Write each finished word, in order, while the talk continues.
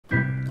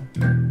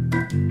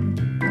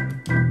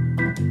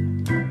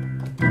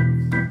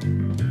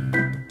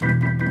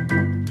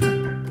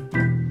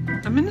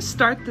to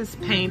start this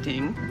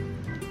painting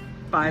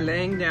by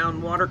laying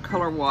down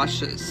watercolor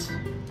washes.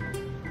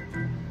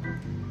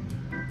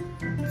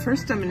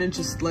 First I'm going to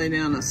just lay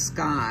down a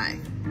sky.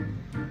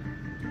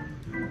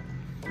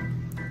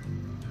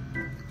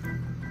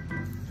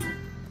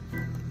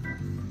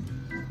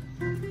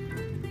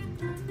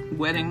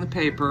 Wetting the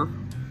paper.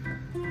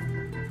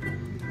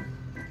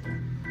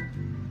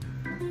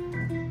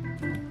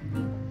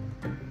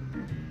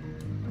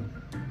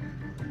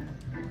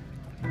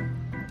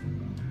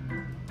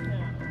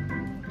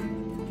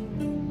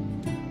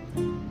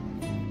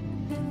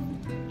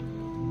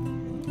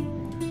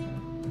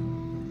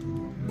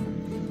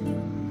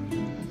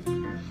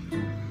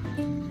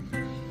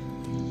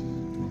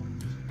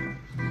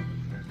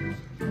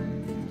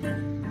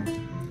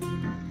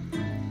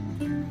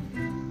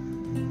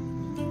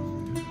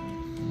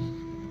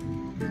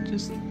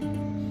 Just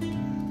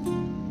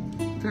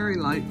very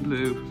light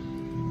blue.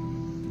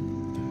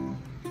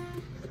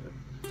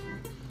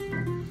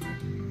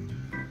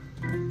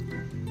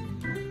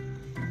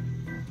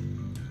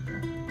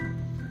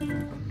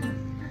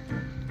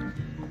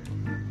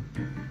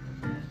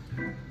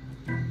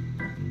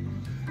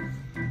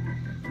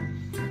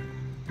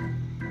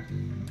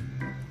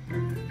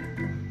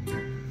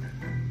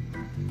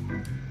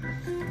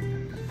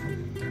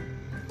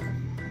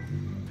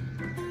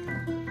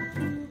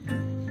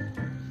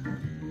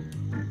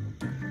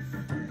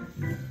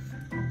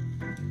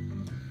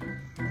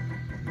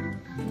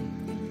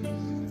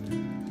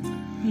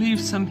 Leave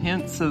some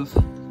hints of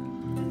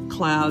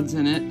clouds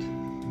in it.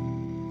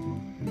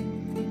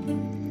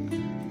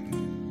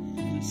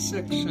 This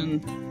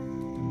section.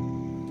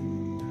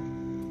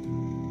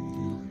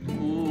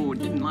 Oh,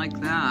 didn't like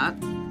that.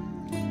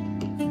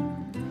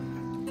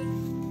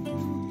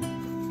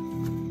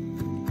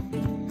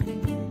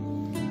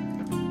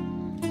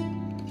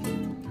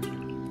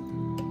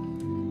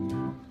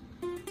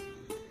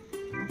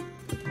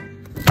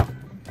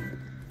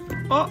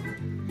 Oh!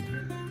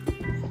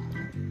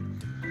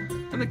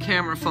 And the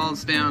camera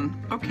falls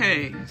down.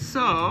 Okay,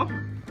 so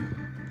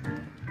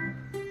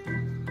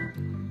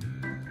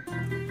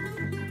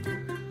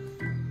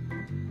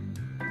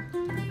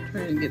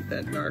try and get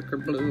that darker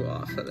blue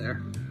off of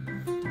there.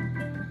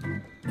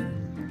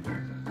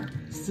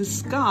 The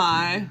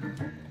sky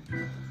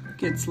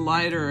gets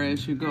lighter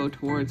as you go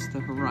towards the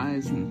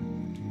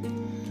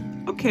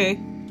horizon.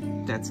 Okay,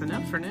 that's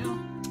enough for now.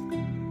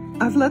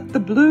 I've let the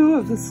blue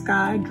of the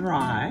sky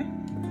dry.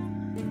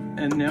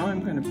 And now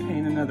I'm going to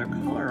paint another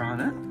color on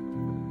it.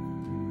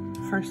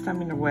 First I'm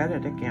going to wet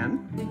it again.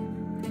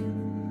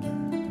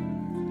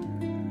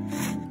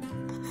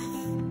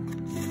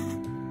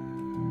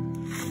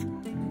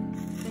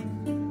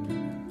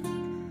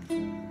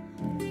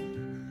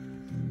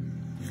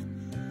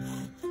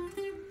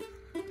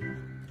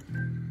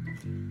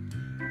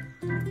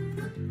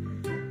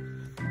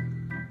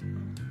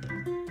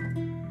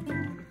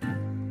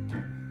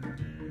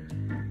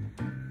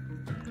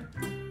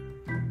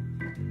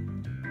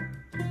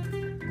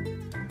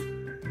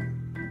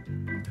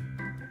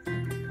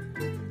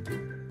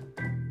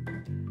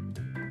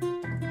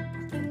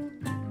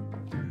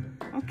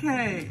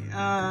 Okay,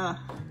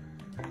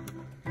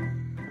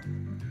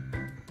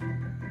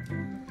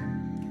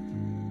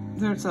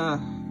 there's a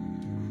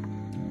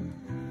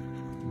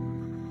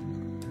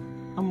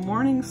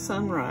morning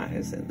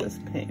sunrise in this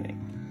painting.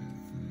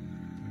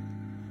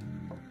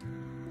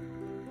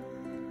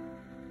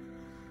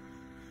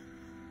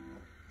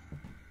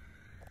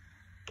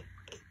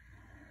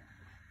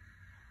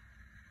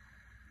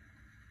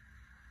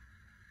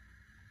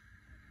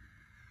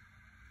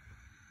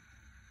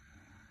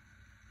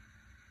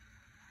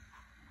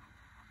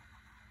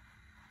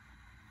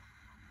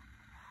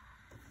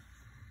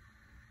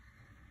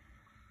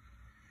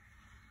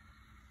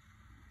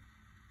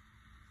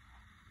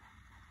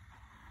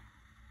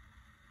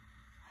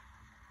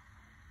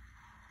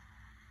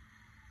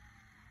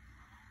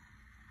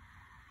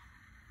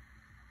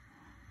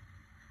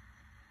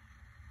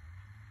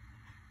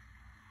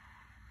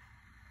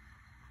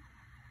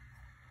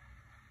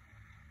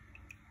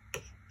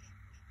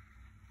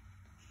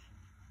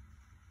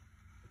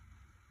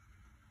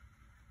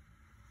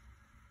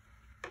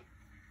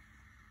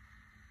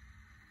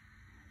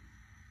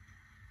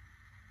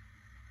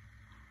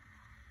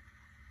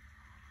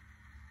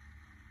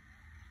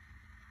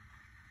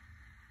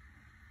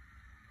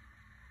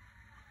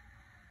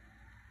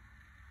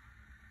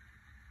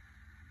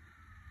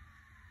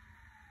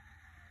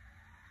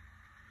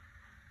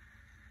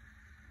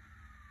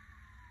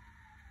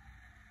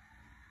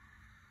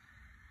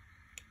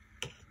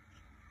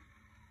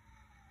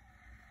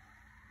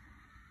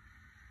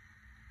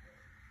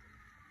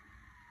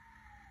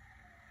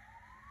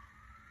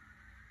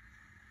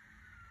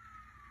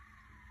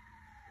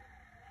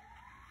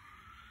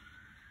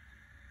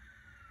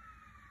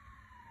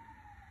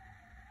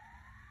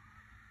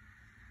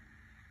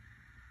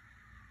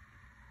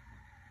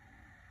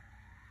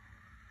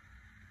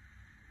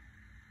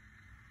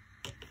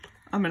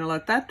 I'm going to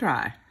let that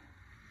dry.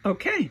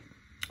 Okay,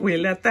 we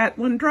let that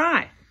one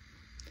dry.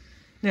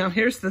 Now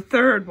here's the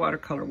third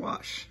watercolor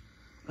wash.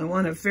 I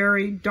want a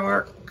very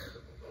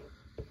dark,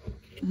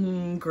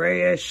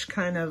 grayish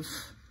kind of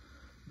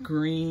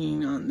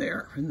green on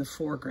there in the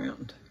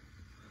foreground.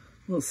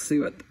 We'll see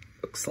what that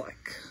looks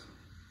like.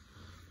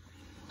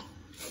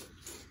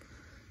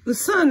 The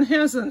sun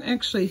hasn't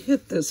actually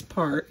hit this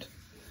part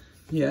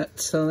yet,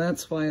 so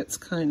that's why it's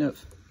kind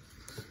of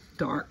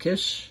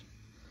darkish.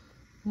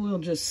 We'll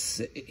just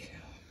see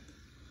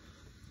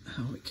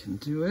how we can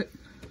do it.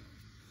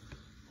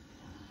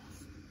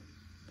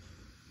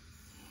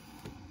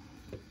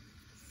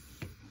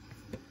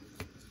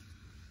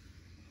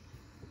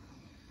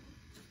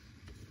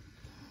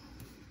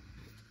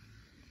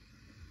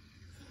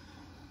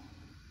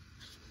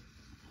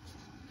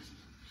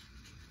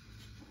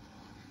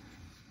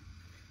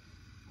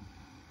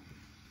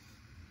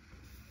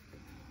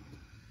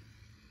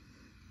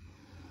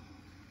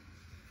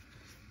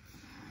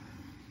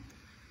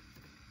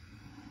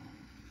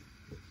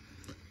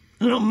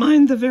 I don't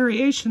mind the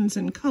variations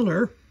in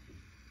color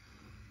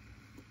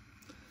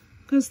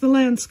because the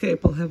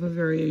landscape will have a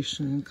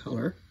variation in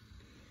color.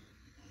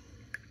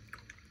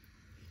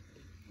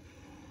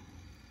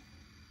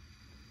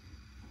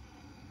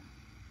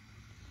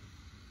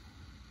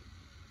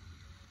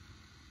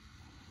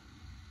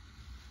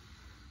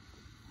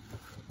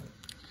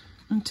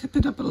 And tip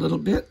it up a little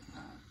bit,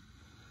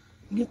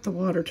 get the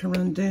water to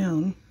run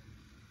down.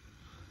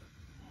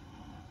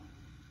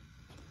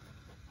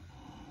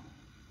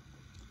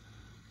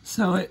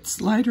 So it's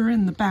lighter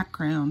in the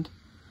background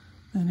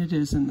than it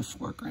is in the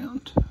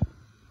foreground.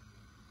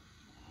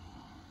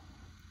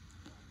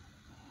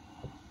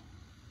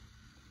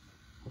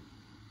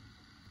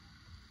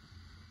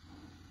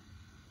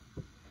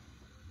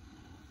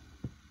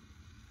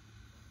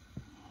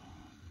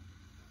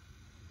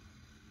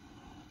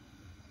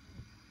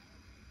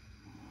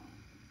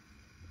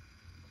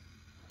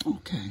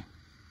 Okay.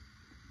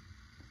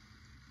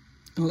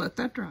 I'll let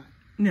that dry.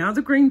 Now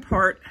the green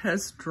part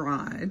has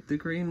dried, the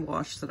green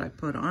wash that I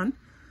put on.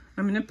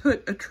 I'm going to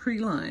put a tree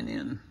line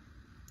in.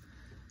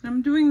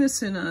 I'm doing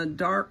this in a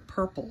dark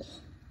purple.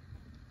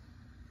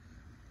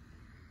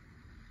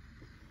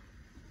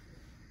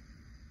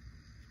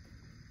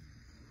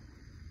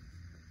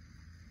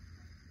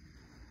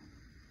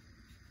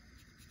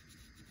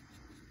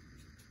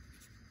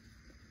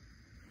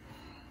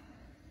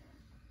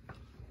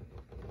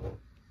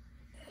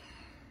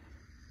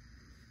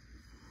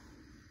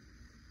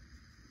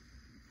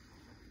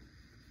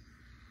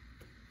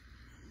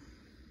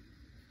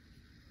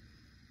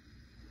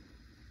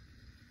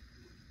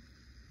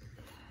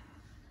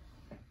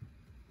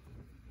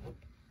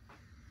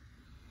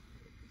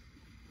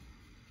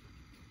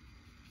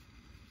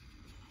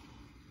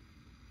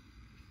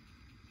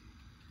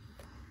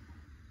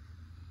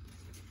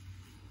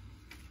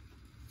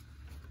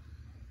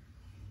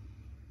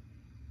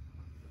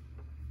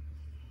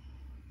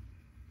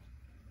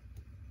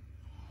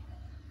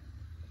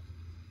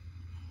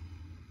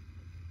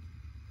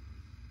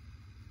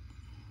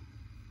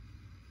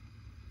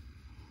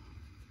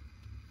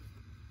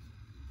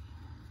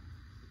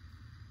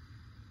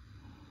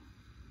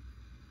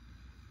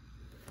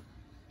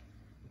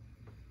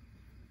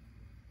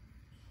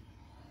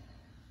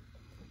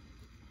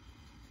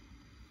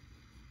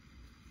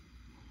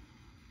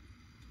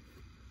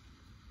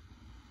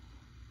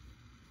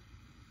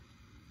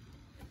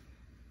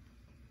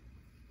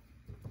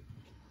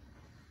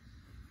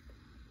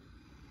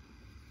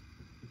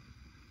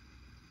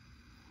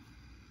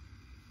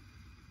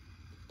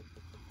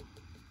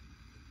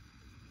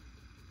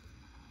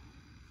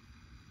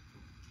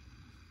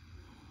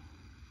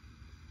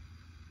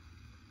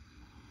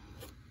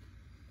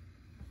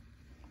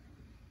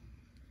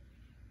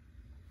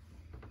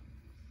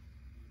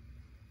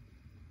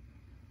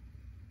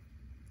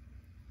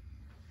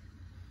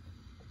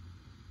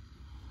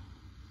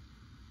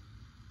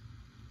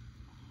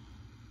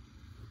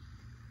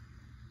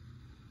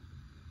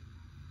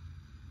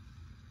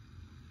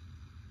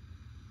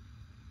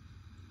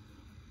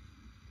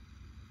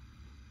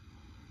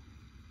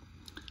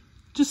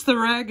 Just the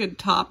ragged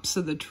tops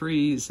of the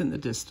trees in the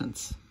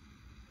distance.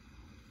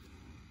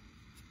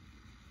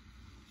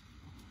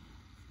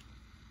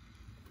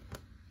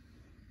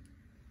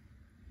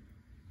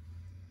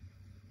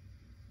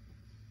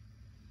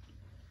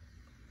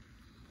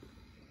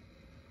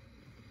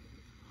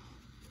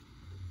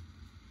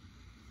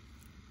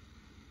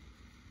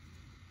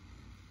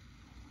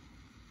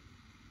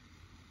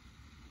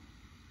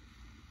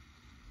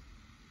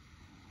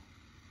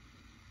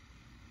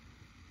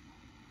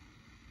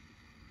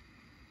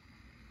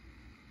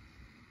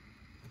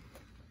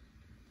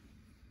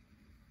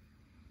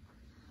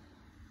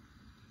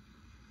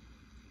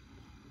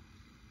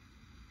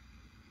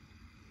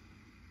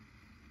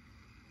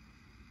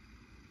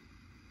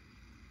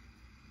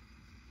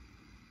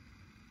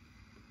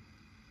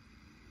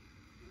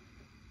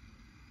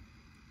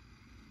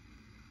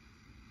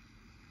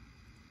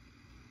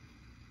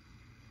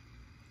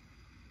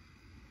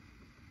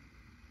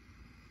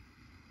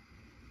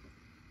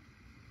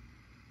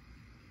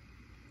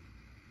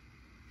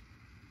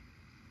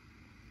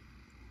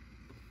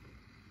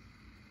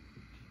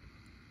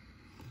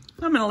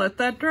 I'm gonna let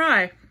that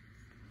dry.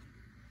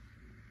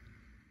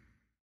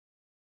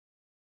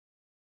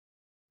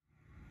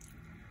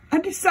 I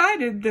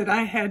decided that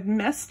I had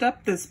messed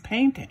up this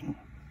painting.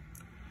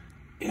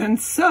 And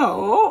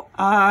so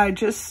I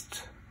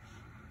just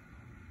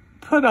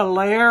put a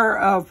layer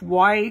of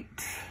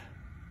white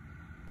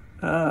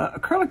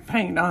acrylic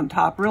paint on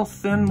top, real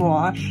thin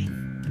wash.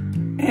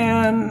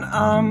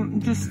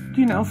 And just,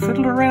 you know,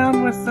 fiddled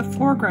around with the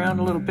foreground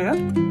a little bit.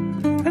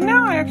 And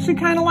now I actually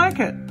kind of like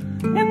it.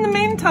 In the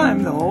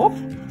meantime, though,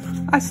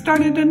 I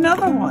started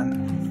another one.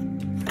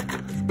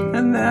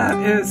 And that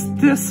is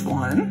this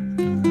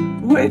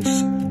one, which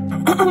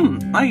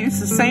I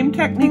used the same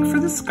technique for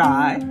the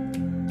sky.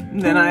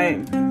 And then I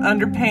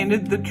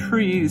underpainted the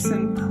trees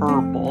in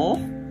purple.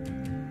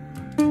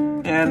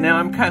 And now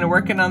I'm kind of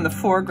working on the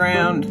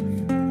foreground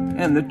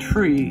and the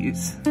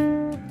trees.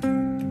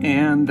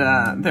 And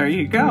there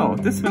you go.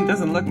 This one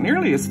doesn't look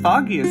nearly as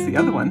foggy as the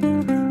other one.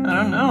 I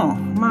don't know. I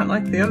might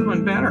like the other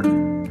one better.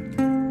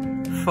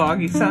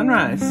 Foggy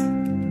sunrise.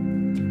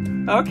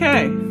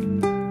 Okay.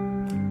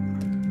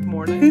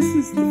 Morning. This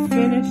is the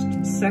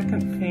finished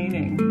second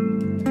painting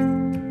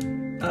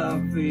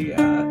of the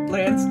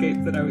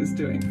landscape that I was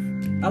doing.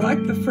 I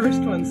like the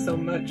first one so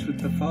much with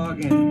the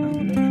fog in. I'm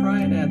going to try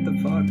and add the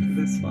fog to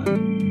this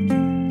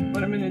one.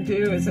 What I'm going to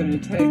do is I'm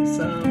going to take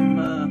some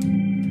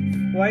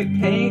white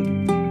paint,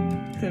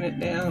 thin it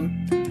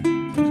down,